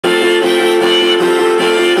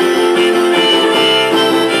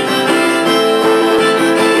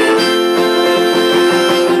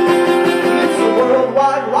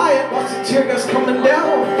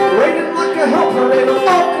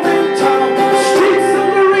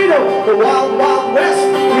the wild, wild west.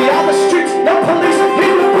 We are the streets, no police,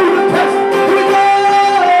 here in Budapest. Here we go.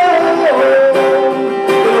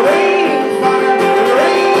 The rain, fire, here we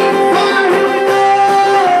go.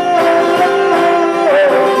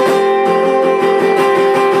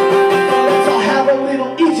 Let's all have a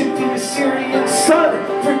little Egypt in the Syrian sun.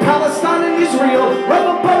 Free Palestine and Israel,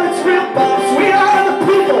 rubber bullets, real bombs. We are the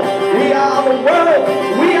people, we are the world.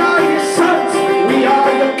 We are your sons, we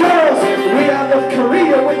are your girls. We are North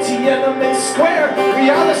Korea with Tiananmen Square. We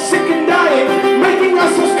are the sick and dying, making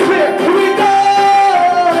ourselves clear. Here we go.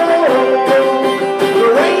 The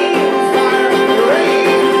rain, fire, here we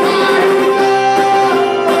go.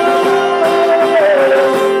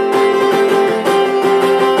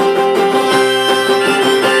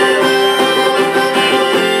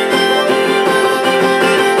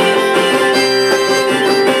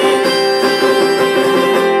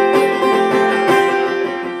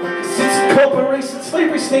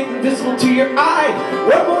 Slavery state invisible to your eye.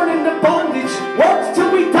 We're born into bondage, work till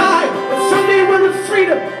we die. But someday we'll have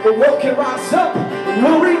freedom, the world can rise up,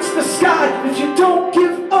 we'll reach the sky if you don't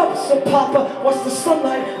give up. So Papa, watch the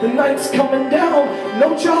sunlight, the night's coming down.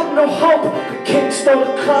 No job, no hope, the king stole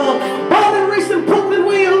the crown. Born and raised in Brooklyn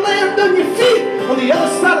where you land on your feet, on the other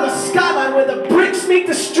side of the skyline where the bricks meet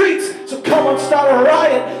the streets. So come on, start a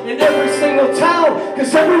riot in every single town,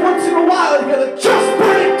 cause every once in a while you're gonna just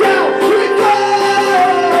burn it down. Here we go.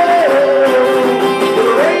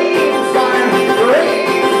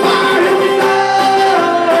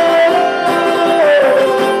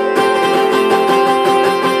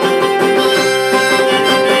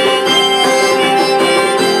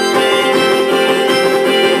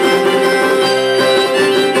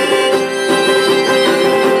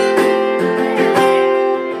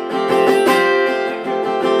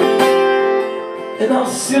 And I'll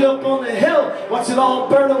sit up on the hill, watch it all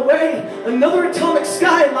burn away. Another atomic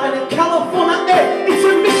skyline in California. Hey, it's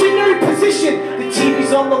a missionary position. The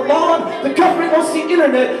TV's on the lawn, the government wants the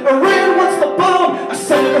internet, Iran wants the bomb. Our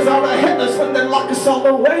senators are the Hitlers when they lock us all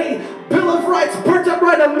away. Bill of Rights, burnt up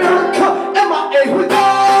right America, MIA with